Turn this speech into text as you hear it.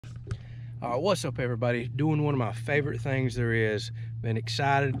What's up, everybody? Doing one of my favorite things there is. Been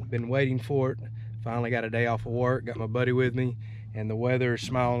excited, been waiting for it. Finally got a day off of work, got my buddy with me, and the weather is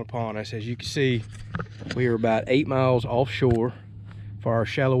smiling upon us. As you can see, we are about 8 miles offshore for our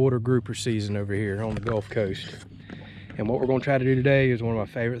shallow water grouper season over here on the Gulf Coast. And what we're going to try to do today is one of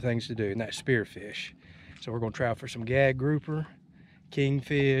my favorite things to do, and that's spearfish. So we're going to try for some gag grouper,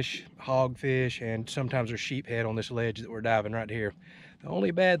 kingfish, hogfish, and sometimes there's sheephead on this ledge that we're diving right here. The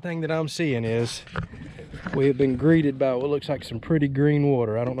only bad thing that I'm seeing is we have been greeted by what looks like some pretty green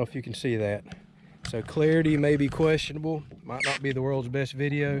water. I don't know if you can see that. So clarity may be questionable, might not be the world's best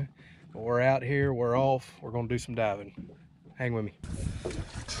video, but we're out here, we're off, we're gonna do some diving. Hang with me.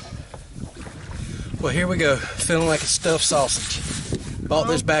 Well, here we go, feeling like a stuffed sausage. Bought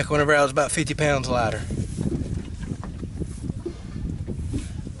this back whenever I was about 50 pounds lighter.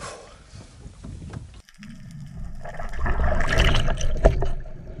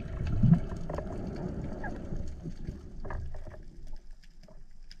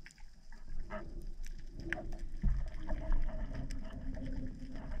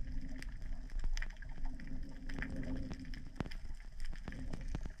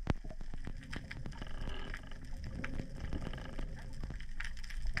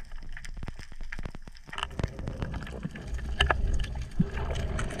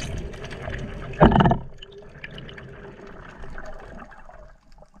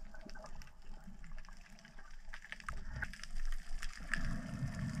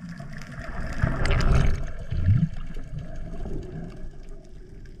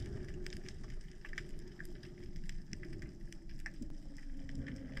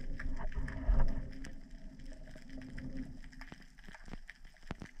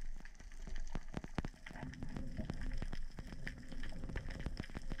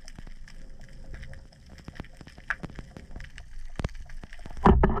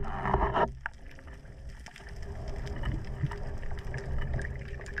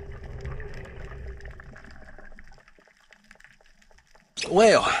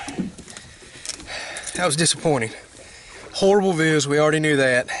 Well, that was disappointing. Horrible views, we already knew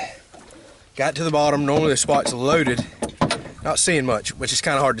that. Got to the bottom, normally the spot's loaded. Not seeing much, which is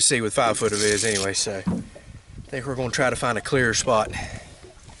kind of hard to see with 5 foot of viz anyway, so I think we're gonna try to find a clearer spot.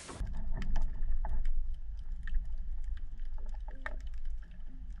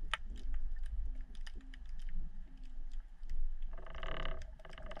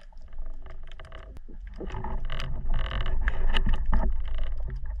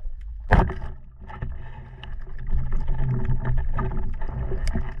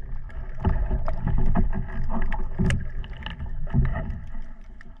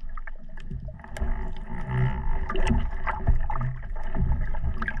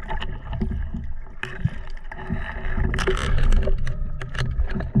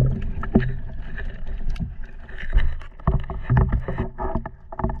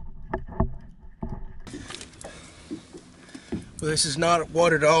 Well, this is not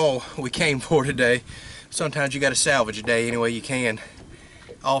what at all we came for today. Sometimes you got to salvage a day any way you can.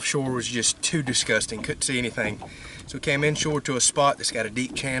 Offshore was just too disgusting, couldn't see anything. So we came inshore to a spot that's got a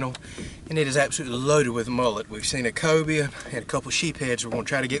deep channel, and it is absolutely loaded with mullet. We've seen a cobia and a couple sheepheads. We're going to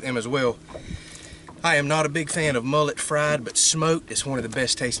try to get them as well. I am not a big fan of mullet fried, but smoked is one of the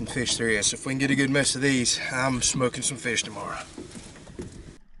best tasting fish there is. So if we can get a good mess of these, I'm smoking some fish tomorrow.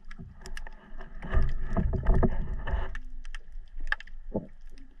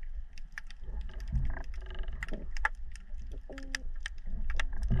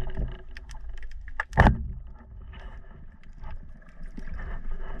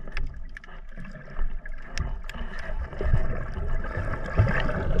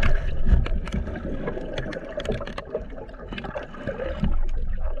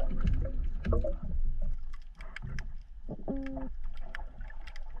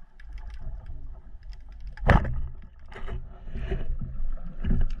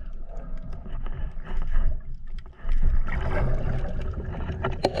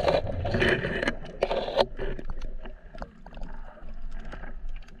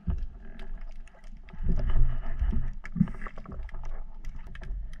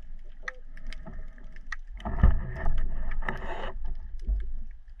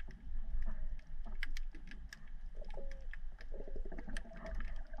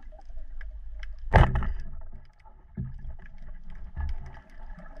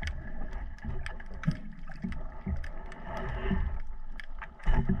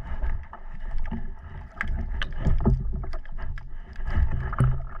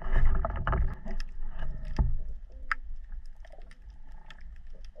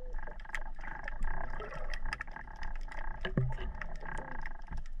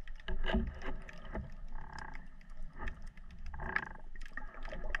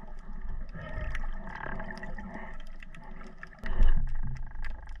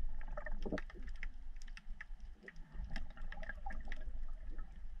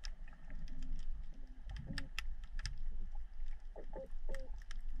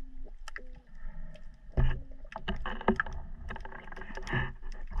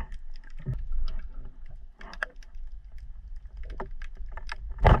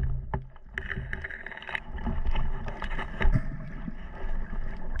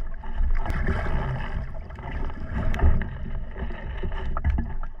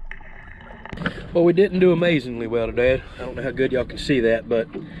 Well, we didn't do amazingly well today. I don't know how good y'all can see that, but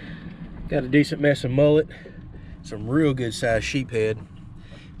got a decent mess of mullet, some real good sized sheephead.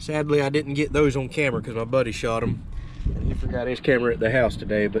 Sadly, I didn't get those on camera because my buddy shot them, and he forgot his camera at the house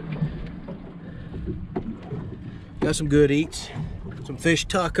today, but got some good eats, some fish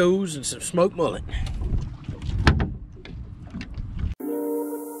tacos, and some smoked mullet.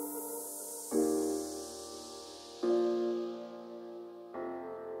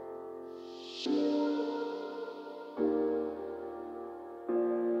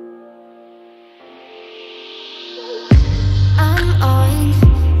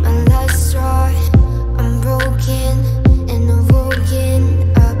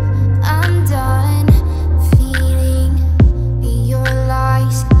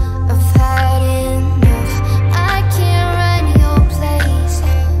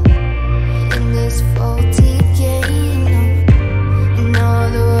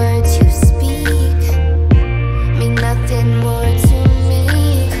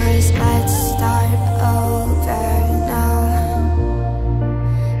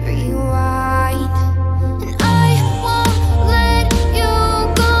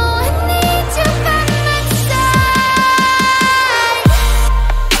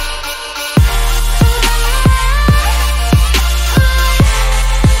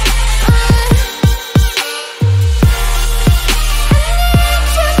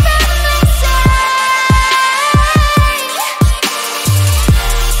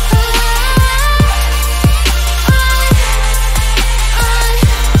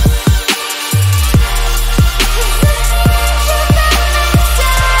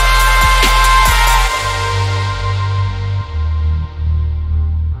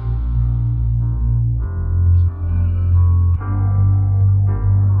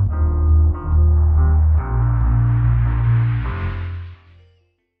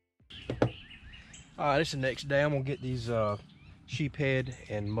 Alright, this is the next day. I'm gonna get these sheephead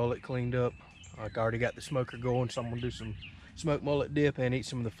and mullet cleaned up. Like, I already got the smoker going, so I'm gonna do some smoked mullet dip and eat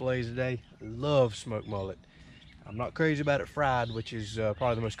some of the fillets today. Love smoked mullet. I'm not crazy about it fried, which is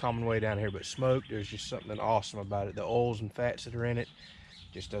probably the most common way down here, but smoked, there's just something awesome about it. The oils and fats that are in it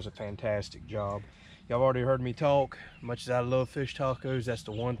just does a fantastic job. Y'all already heard me talk. Much as I love fish tacos, that's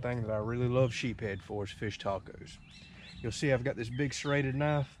the one thing that I really love sheephead for, is fish tacos. You'll see I've got this big serrated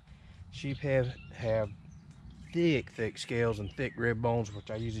knife. Sheephead have thick scales and thick rib bones, which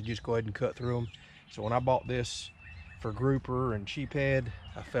I usually just go ahead and cut through them. So when I bought this for grouper and sheephead,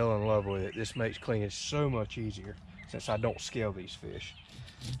 I fell in love with it. This makes cleaning so much easier since I don't scale these fish.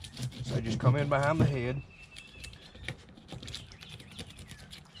 So just come in behind the head.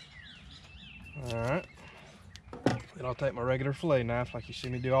 Alright. Then I'll take my regular fillet knife, like you see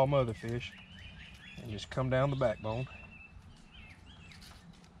me do all my other fish, and just come down the backbone.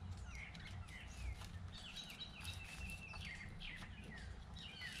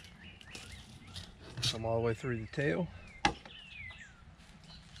 Come all the way through the tail.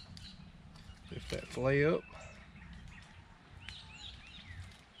 Lift that fillet up.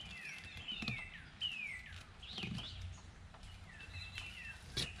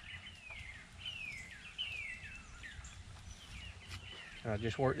 I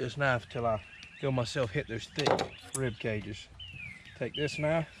just work this knife until I feel myself hit those thick rib cages. Take this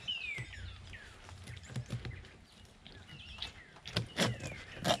knife.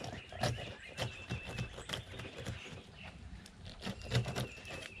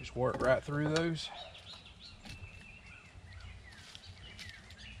 Just work right through those.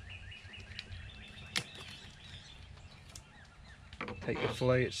 Take the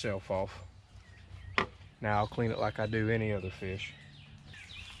fillet itself off. Now I'll clean it like I do any other fish.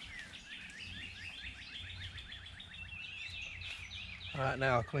 Alright,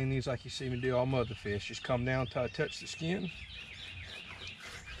 now I'll clean these like you see me do all my other fish. Just come down until I touch the skin.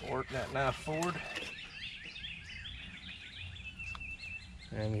 Work that knife forward.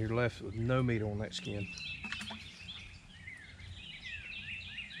 And you're left with no meat on that skin.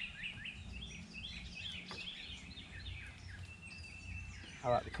 I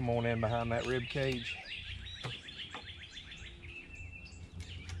like to come on in behind that rib cage.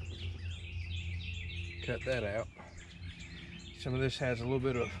 Cut that out. Some of this has a little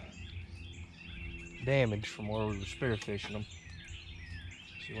bit of damage from where we were spearfishing them.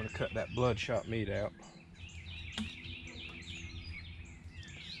 So you want to cut that bloodshot meat out.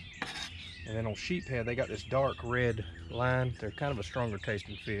 And then on sheephead, they got this dark red line. They're kind of a stronger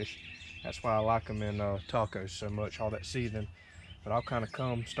tasting fish. That's why I like them in tacos so much, all that seasoning. But I'll kind of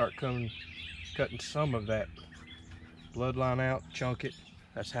start cutting some of that bloodline out, chunk it.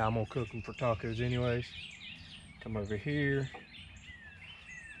 That's how I'm gonna cook them for tacos anyways. Come over here,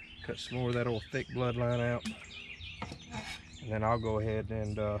 cut some more of that old thick bloodline out. And then I'll go ahead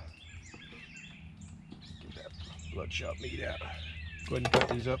and get that bloodshot meat out. Go ahead and cut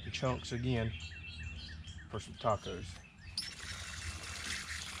these up in chunks again for some tacos.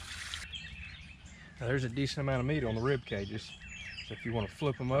 Now there's a decent amount of meat on the rib cages, so if you want to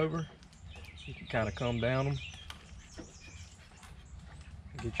flip them over, you can kind of come down them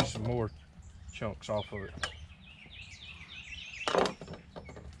and get you some more chunks off of it.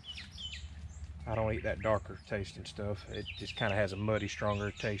 I don't eat that darker tasting stuff. It just kind of has a muddy, stronger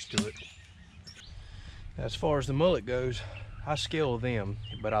taste to it. As far as the mullet goes, I scale them,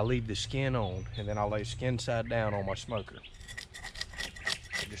 but I leave the skin on, and then I'll lay skin side down on my smoker.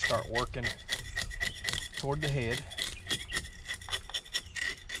 I just start working toward the head.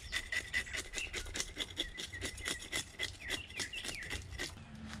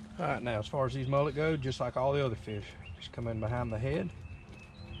 All right, now as far as these mullet go, just like all the other fish, just come in behind the head.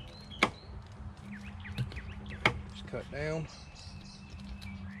 Just cut down.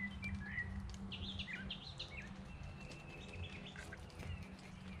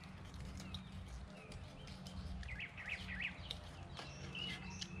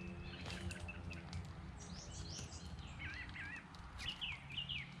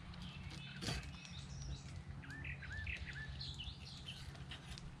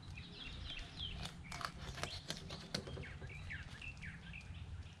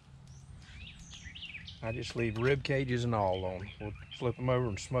 I just leave rib cages and all on. We'll flip them over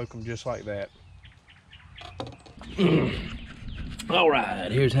and smoke them just like that. All right,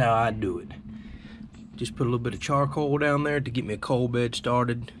 here's how I do it. Just put a little bit of charcoal down there to get me a coal bed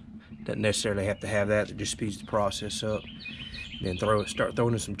started. Doesn't necessarily have to have that. It just speeds the process up. Then start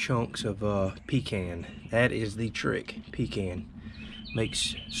throwing in some chunks of pecan. That is the trick. Pecan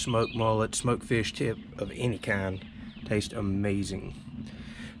makes smoked mullet, smoked fish tip of any kind taste amazing.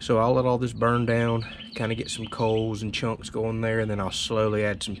 So I'll let all this burn down, kind of get some coals and chunks going there, and then I'll slowly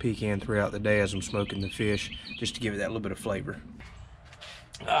add some pecan throughout the day as I'm smoking the fish, just to give it that little bit of flavor.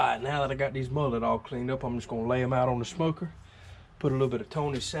 All right, now that I got these mullet all cleaned up, I'm just gonna lay them out on the smoker, put a little bit of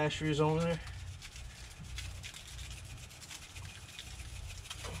Tony's sachets on there.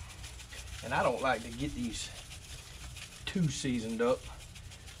 And I don't like to get these too seasoned up,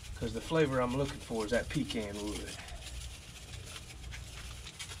 because the flavor I'm looking for is that pecan wood.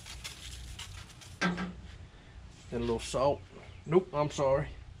 Then a little salt. Nope, I'm sorry.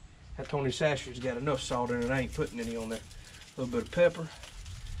 That Tony Sasher's got enough salt in it. I ain't putting any on there. A little bit of pepper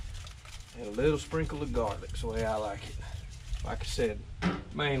and a little sprinkle of garlic. That's the way I like it. Like I said,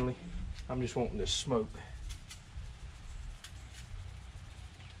 mainly I'm just wanting this smoke.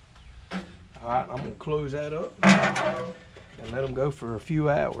 All right, I'm gonna close that up and let them go for a few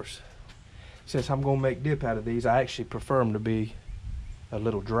hours. Since I'm gonna make dip out of these, I actually prefer them to be a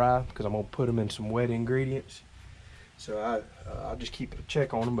little dry because I'm gonna put them in some wet ingredients. So I'll just keep a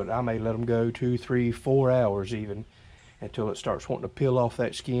check on them, but I may let them go 2, 3, 4 hours even, until it starts wanting to peel off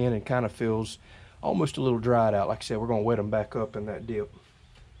that skin and kind of feels almost a little dried out. Like I said, we're gonna wet them back up in that dip.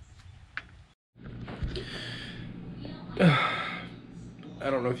 I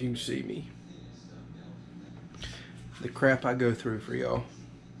don't know if you can see me. The crap I go through for y'all.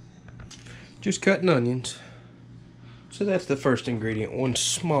 Just cutting onions. So that's the first ingredient, 1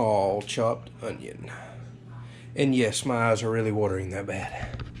 small chopped onion. And yes, my eyes are really watering that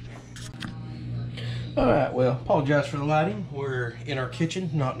bad. All right, well, apologize for the lighting. We're in our kitchen,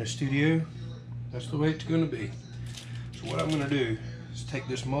 not in the studio. That's the way it's gonna be. So what I'm gonna do is take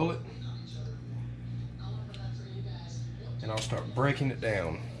this mullet and I'll start breaking it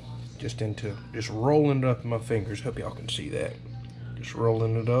down just rolling it up in my fingers. Hope y'all can see that. Just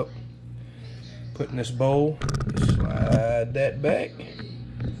rolling it up. Put in this bowl, slide that back.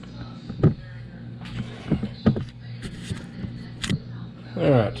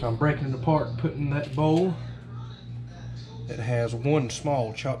 Alright, so I'm breaking it apart and putting in that bowl that has 1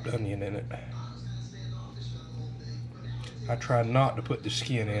 small chopped onion in it. I try not to put the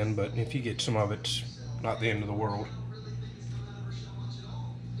skin in, but if you get some of it, it's not the end of the world.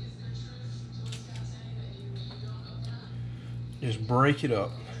 just break it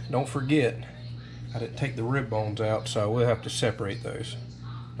up. Don't forget, I didn't take the rib bones out, so I will have to separate those.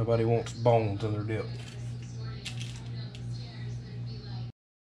 Nobody wants bones in their dip.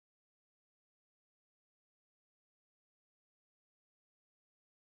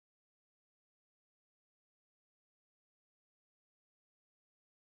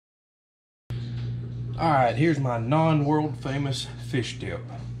 Alright, here's my non-world famous fish dip.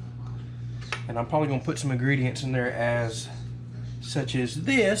 And I'm probably going to put some ingredients in there such as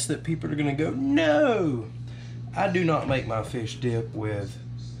this that people are going to go, no! I do not make my fish dip with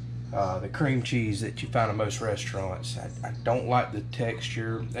the cream cheese that you find in most restaurants. I don't like the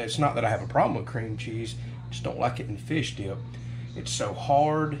texture. It's not that I have a problem with cream cheese, I just don't like it in fish dip. It's so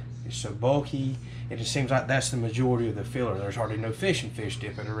hard, it's so bulky, it just seems like that's the majority of the filler. There's hardly no fish in fish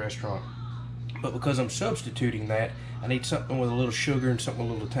dip at a restaurant. But because I'm substituting that, I need something with a little sugar and something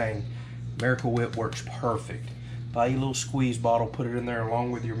with a little tang. Miracle Whip works perfect. Buy you a little squeeze bottle, put it in there along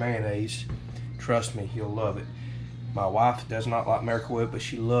with your mayonnaise. Trust me, you'll love it. My wife does not like Miracle Whip, but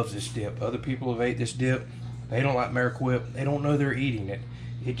she loves this dip. Other people have ate this dip. They don't like Miracle Whip. They don't know they're eating it.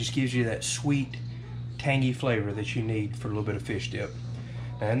 It just gives you that sweet, tangy flavor that you need for a little bit of fish dip.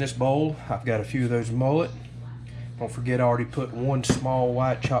 Now in this bowl, I've got a few of those mullet. Don't forget I already put one small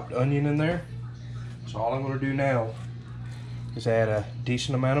white chopped onion in there. So all I'm going to do now is add a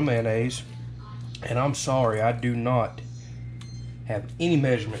decent amount of mayonnaise. And I'm sorry, I do not have any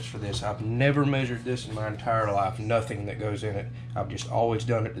measurements for this. I've never measured this in my entire life. Nothing that goes in it. I've just always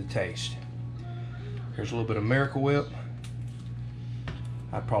done it to taste. Here's a little bit of Miracle Whip.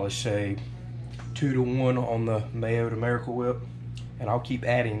 I'd probably say 2 to 1 on the mayo to Miracle Whip. And I'll keep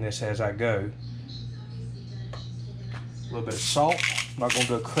adding this as I go. A little bit of salt. I'm not going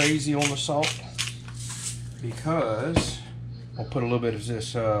to go crazy on the salt, because I'll put a little bit of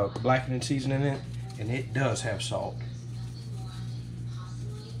this blackening seasoning in it, and it does have salt.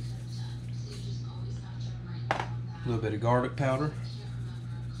 A little bit of garlic powder,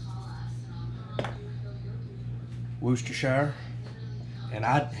 Worcestershire, and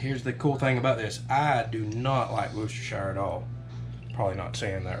here's the cool thing about this, I do not like Worcestershire at all. Probably not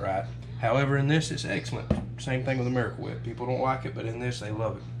saying that right. However, in this it's excellent. Same thing with the Miracle Whip. People don't like it, but in this they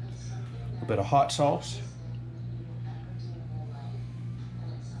love it. A little bit of hot sauce.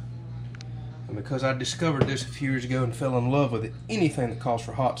 And because I discovered this a few years ago and fell in love with it, anything that calls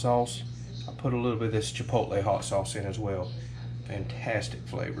for hot sauce, I put a little bit of this Chipotle hot sauce in as well. Fantastic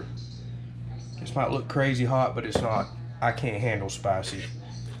flavor. This might look crazy hot, but it's not. I can't handle spicy,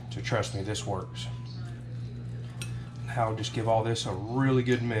 so trust me, this works. Now I'll just give all this a really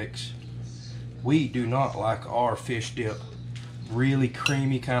good mix. We do not like our fish dip really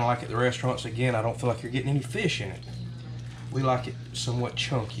creamy, kind of like at the restaurants. Again, I don't feel like you're getting any fish in it. We like it somewhat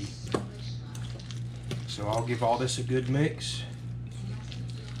chunky. So I'll give all this a good mix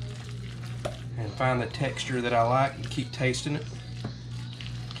and find the texture that I like and keep tasting it.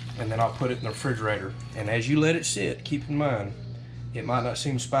 And then I'll put it in the refrigerator. And as you let it sit, keep in mind, it might not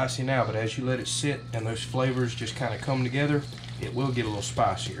seem spicy now, but as you let it sit and those flavors just kind of come together, it will get a little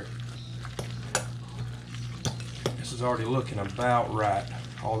spicier. This is already looking about right,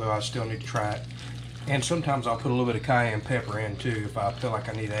 although I still need to try it. And sometimes I'll put a little bit of cayenne pepper in too if I feel like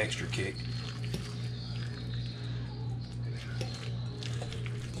I need an extra kick.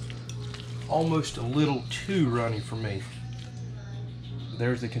 Almost a little too runny for me.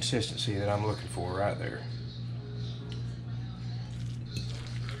 There's the consistency that I'm looking for right there.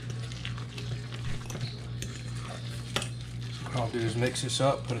 What I'll do is mix this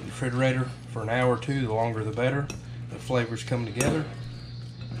up, put it in the refrigerator for an hour or two. The longer the better. The flavors come together.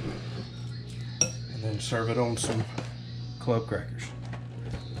 And then serve it on some club crackers.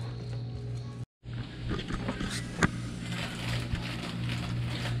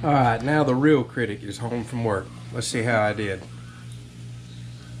 Alright, now the real critic is home from work. Let's see how I did.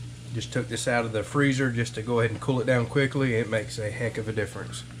 Just took this out of the freezer just to go ahead and cool it down quickly. It makes a heck of a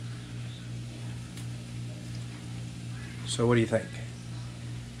difference. So what do you think?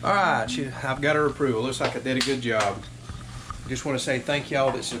 Alright, I've got her approval. Looks like I did a good job. Just want to say thank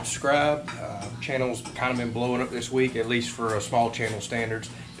y'all that subscribed. Channel's kind of been blowing up this week, at least for a small channel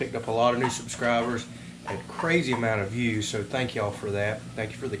standards. Picked up a lot of new subscribers. A crazy amount of views, so thank y'all for that.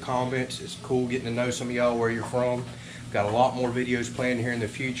 Thank you for the comments. It's cool getting to know some of y'all where you're from. Got a lot more videos planned here in the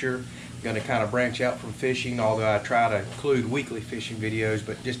future. I'm going to kind of branch out from fishing, although I try to include weekly fishing videos,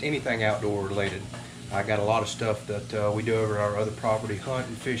 but just anything outdoor related. I got a lot of stuff that we do over our other property,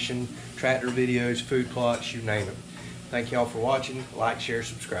 hunting, fishing, tractor videos, food plots, you name it. Thank y'all for watching. Like, share,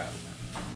 subscribe.